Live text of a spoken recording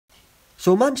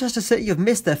So Manchester City have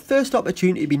missed their first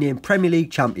opportunity to be named Premier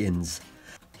League champions.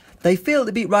 They failed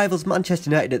to beat rivals Manchester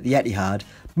United at the Etihad,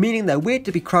 meaning their wait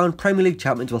to be crowned Premier League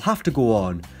champions will have to go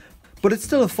on. But it's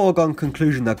still a foregone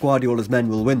conclusion that Guardiola's men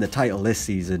will win the title this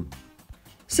season.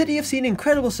 City have seen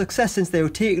incredible success since they were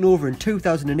taken over in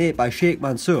 2008 by Sheikh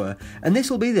Mansour, and this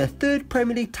will be their third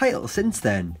Premier League title since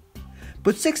then.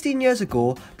 But 16 years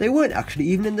ago, they weren't actually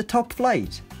even in the top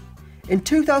flight. In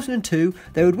 2002,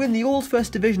 they would win the old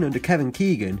First Division under Kevin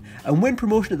Keegan and win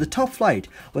promotion to the top flight,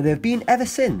 where they have been ever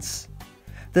since.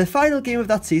 Their final game of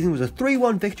that season was a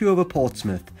 3-1 victory over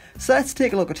Portsmouth, so let's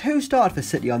take a look at who started for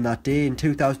City on that day in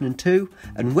 2002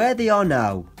 and where they are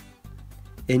now.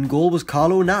 In goal was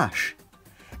Carlo Nash.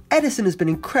 Edison has been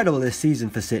incredible this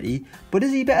season for City, but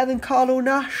is he better than Carlo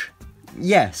Nash?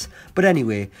 Yes, but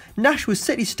anyway, Nash was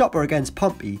City's stopper against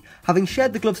Pompey, having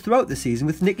shared the gloves throughout the season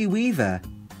with Nicky Weaver.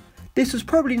 This was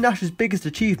probably Nash's biggest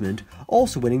achievement,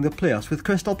 also winning the playoffs with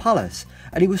Crystal Palace,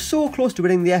 and he was so close to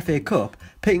winning the FA Cup,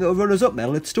 picking up a runners-up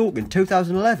medal at Stoke in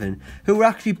 2011, who were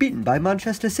actually beaten by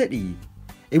Manchester City,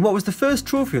 in what was the first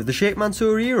trophy of the Sheikh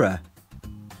Mansour era.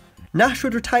 Nash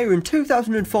would retire in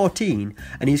 2014,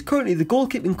 and he is currently the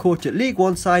goalkeeping coach at League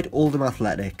One side Oldham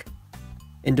Athletic.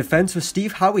 In defence was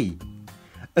Steve Howie.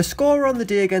 A scorer on the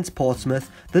day against Portsmouth,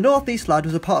 the North East lad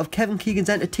was a part of Kevin Keegan's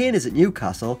entertainers at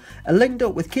Newcastle and linked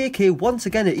up with KK once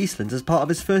again at Eastlands as part of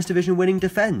his First Division winning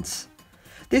defence.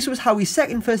 This was Howie's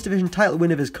second First Division title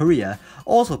win of his career,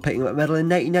 also picking up a medal in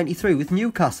 1993 with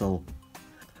Newcastle.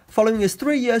 Following his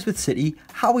 3 years with City,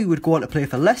 Howie would go on to play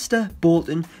for Leicester,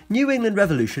 Bolton, New England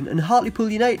Revolution and Hartlepool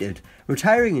United,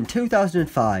 retiring in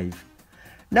 2005.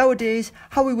 Nowadays,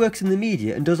 Howie works in the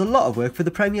media and does a lot of work for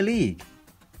the Premier League.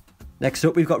 Next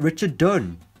up we've got Richard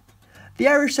Dunn. The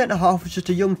Irish centre-half was just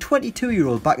a young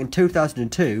 22-year-old back in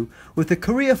 2002 with a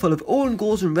career full of own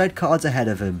goals and red cards ahead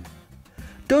of him.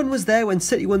 Dunn was there when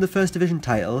City won the First Division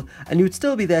title, and he would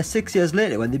still be there 6 years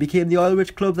later when they became the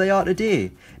oil-rich club they are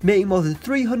today, making more than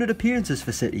 300 appearances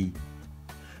for City.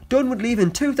 Dunn would leave in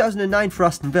 2009 for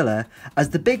Aston Villa as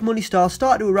the big money stars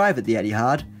started to arrive at the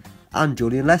Etihad, and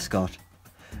Julian Lescott.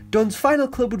 Dunn's final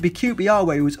club would be QPR,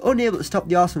 where he was unable to stop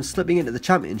the Arsenal from slipping into the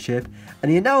Championship, and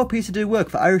he now appears to do work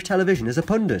for Irish television as a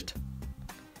pundit.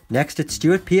 Next it's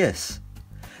Stuart Pearce.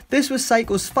 This was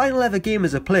Psycho's final ever game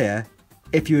as a player,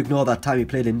 if you ignore that time he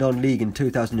played in non-league in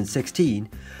 2016,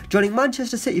 joining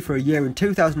Manchester City for a year in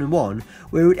 2001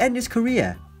 where he would end his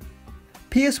career.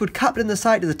 Pearce would captain the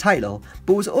side to the title,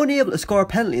 but was unable to score a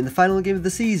penalty in the final game of the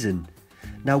season.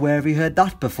 Now where have you heard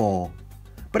that before?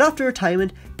 But after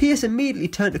retirement, Pearce immediately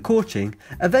turned to coaching,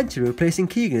 eventually replacing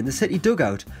Keegan in the City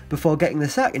dugout before getting the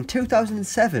sack in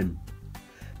 2007.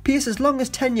 Pearce's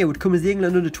longest tenure would come as the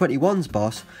England under-21s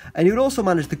boss, and he would also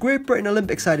manage the Great Britain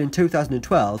Olympic side in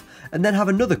 2012 and then have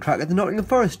another crack at the Nottingham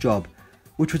Forest job,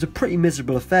 which was a pretty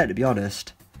miserable affair to be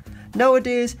honest.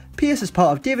 Nowadays, Pearce is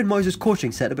part of David Moyes'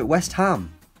 coaching setup at West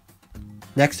Ham.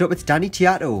 Next up it's Danny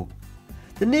Tiatto.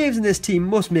 The names in this team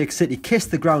must make City kiss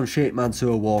the ground Sheikh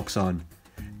Mansour walks on.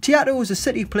 Tiatto was a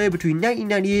City player between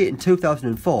 1998 and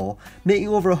 2004, making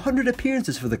over 100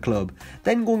 appearances for the club,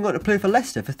 then going on to play for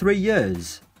Leicester for 3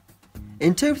 years.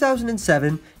 In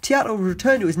 2007, Tiatto would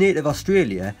return to his native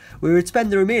Australia, where he would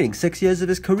spend the remaining 6 years of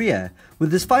his career,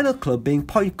 with his final club being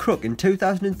Point Crook in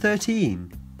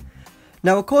 2013.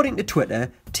 Now according to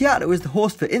Twitter, Tiatto is the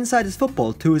host for Insiders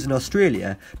Football Tours in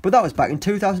Australia, but that was back in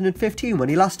 2015 when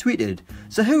he last tweeted,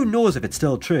 so who knows if it's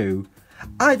still true.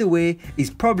 Either way,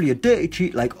 he's probably a dirty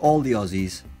cheat like all the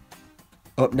Aussies.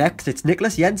 Up next, it's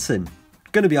Nicholas Jensen.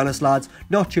 Gonna be honest lads,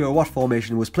 not sure what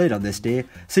formation was played on this day,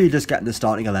 so you're just getting the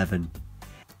starting 11.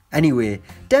 Anyway,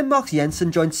 Denmark's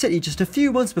Jensen joined City just a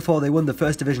few months before they won the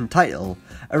First Division title,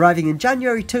 arriving in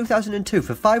January 2002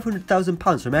 for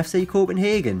 £500,000 from FC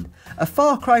Copenhagen, a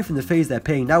far cry from the fees they're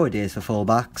paying nowadays for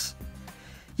full-backs.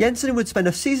 Jensen would spend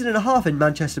a season and a half in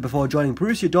Manchester before joining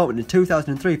Borussia Dortmund in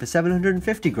 2003 for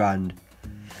 £750,000.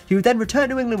 He would then return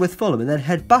to England with Fulham and then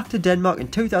head back to Denmark in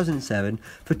 2007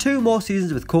 for 2 more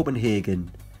seasons with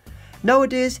Copenhagen.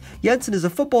 Nowadays, Jensen is a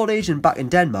football agent back in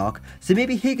Denmark, so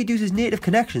maybe he could use his native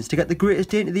connections to get the greatest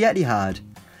day into the Etihad.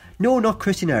 No, not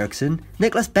Christian Eriksen,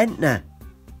 Nicholas Bentner.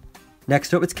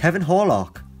 Next up it's Kevin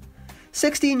Horlock.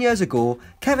 16 years ago,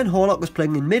 Kevin Horlock was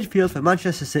playing in midfield for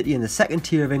Manchester City in the second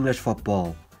tier of English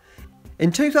football.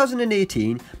 In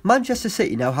 2018, Manchester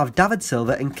City now have David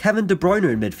Silva and Kevin De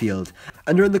Bruyne in midfield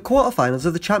and are in the quarter-finals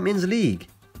of the Champions League,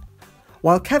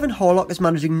 while Kevin Horlock is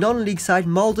managing non-league side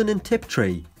Malden and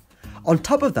Tiptree. On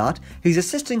top of that, he's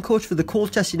assistant coach for the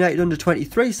Colchester United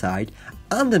under-23 side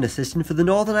and an assistant for the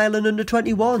Northern Ireland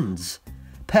under-21s.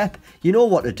 Pep, you know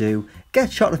what to do,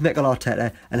 get shot of Mikel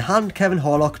Arteta and hand Kevin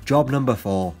Horlock job number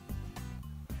 4.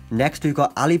 Next we've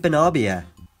got Ali Benarbia.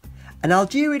 An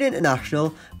Algerian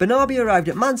international, Benarbia arrived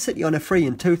at Man City on a free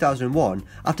in 2001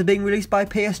 after being released by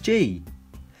PSG.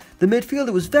 The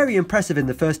midfielder was very impressive in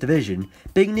the First Division,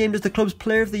 being named as the club's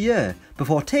Player of the Year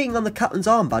before taking on the captain's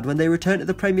armband when they returned to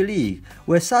the Premier League,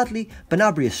 where sadly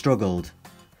Benarbia struggled.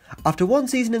 After one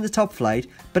season in the top flight,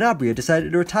 Benarbia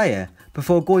decided to retire,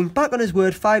 before going back on his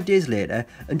word 5 days later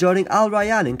and joining Al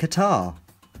Rayyan in Qatar.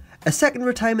 A second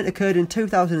retirement occurred in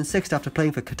 2006 after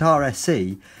playing for Qatar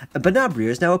SC, and Benarbia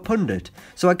is now a pundit,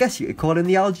 so I guess you could call him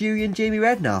the Algerian Jamie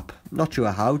Redknapp. Not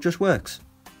sure how, just works.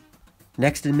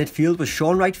 Next in midfield was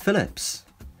Shaun Wright-Phillips.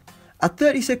 At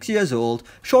 36 years old,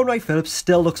 Shaun Wright-Phillips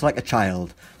still looks like a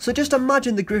child, so just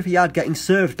imagine the grief he had getting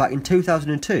served back in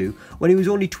 2002 when he was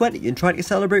only 20 and trying to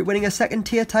celebrate winning a second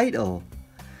tier title.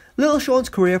 Little Shaun's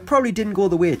career probably didn't go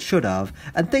the way it should have,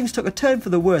 and things took a turn for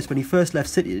the worse when he first left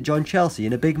City to join Chelsea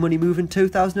in a big money move in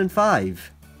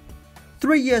 2005.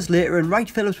 3 years later and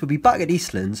Wright-Phillips would be back at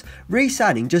Eastlands,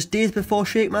 re-signing just days before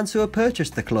Sheikh Mansour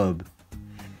purchased the club.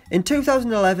 In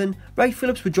 2011,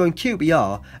 Wright-Phillips would join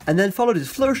QPR and then followed his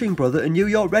flourishing brother in New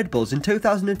York Red Bulls in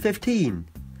 2015.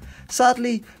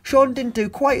 Sadly, Shaun didn't do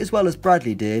quite as well as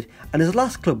Bradley did, and his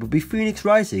last club would be Phoenix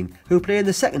Rising, who play in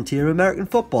the second tier of American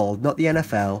football, not the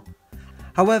NFL.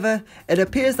 However, it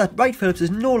appears that Wright-Phillips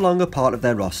is no longer part of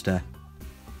their roster.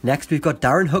 Next we've got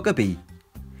Darren Huckerby.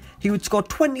 He would score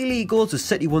 20 league goals as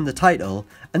City won the title,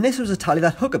 and this was a tally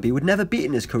that Huckerby would never beat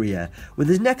in his career, with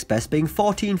his next best being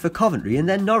 14 for Coventry and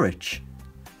then Norwich.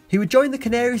 He would join the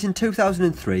Canaries in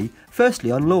 2003,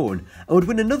 firstly on loan, and would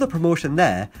win another promotion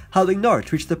there, helping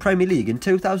Norwich reach the Premier League in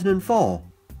 2004.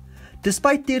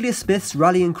 Despite Delia Smith's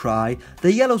rallying cry,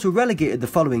 the Yellows were relegated the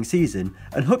following season,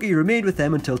 and Huckerby remained with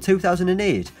them until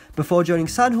 2008, before joining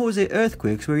San Jose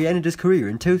Earthquakes where he ended his career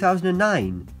in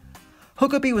 2009.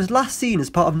 Huckerby was last seen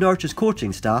as part of Norwich's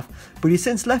coaching staff, but he's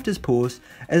since left his post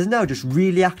and is now just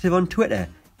really active on Twitter.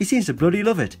 He seems to bloody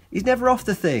love it, he's never off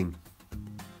the thing.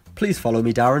 Please follow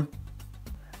me, Darren.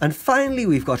 And finally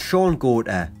we've got Shaun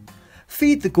Goater.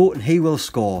 Feed the goat and he will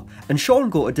score, and Shaun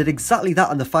Goater did exactly that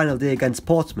on the final day against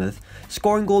Portsmouth,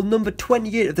 scoring goal number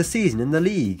 28 of the season in the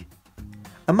league.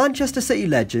 A Manchester City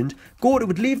legend, Goater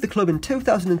would leave the club in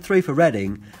 2003 for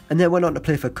Reading, and then went on to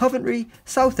play for Coventry,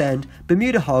 Southend,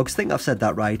 Bermuda Hogs, think I've said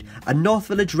that right, and North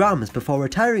Village Rams before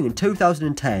retiring in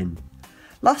 2010.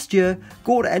 Last year,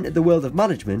 Goater entered the world of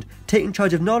management, taking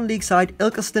charge of non-league side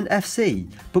Ilkeston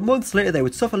FC, but months later they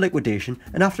would suffer liquidation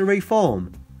and have to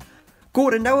reform.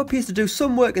 Goater now appears to do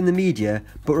some work in the media,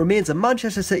 but remains a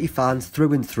Manchester City fan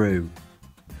through and through.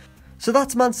 So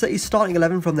that's Man City's starting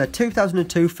 11 from their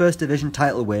 2002 First Division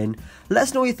title win. Let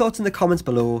us know your thoughts in the comments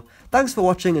below. Thanks for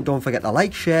watching and don't forget to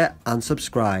like, share and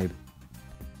subscribe.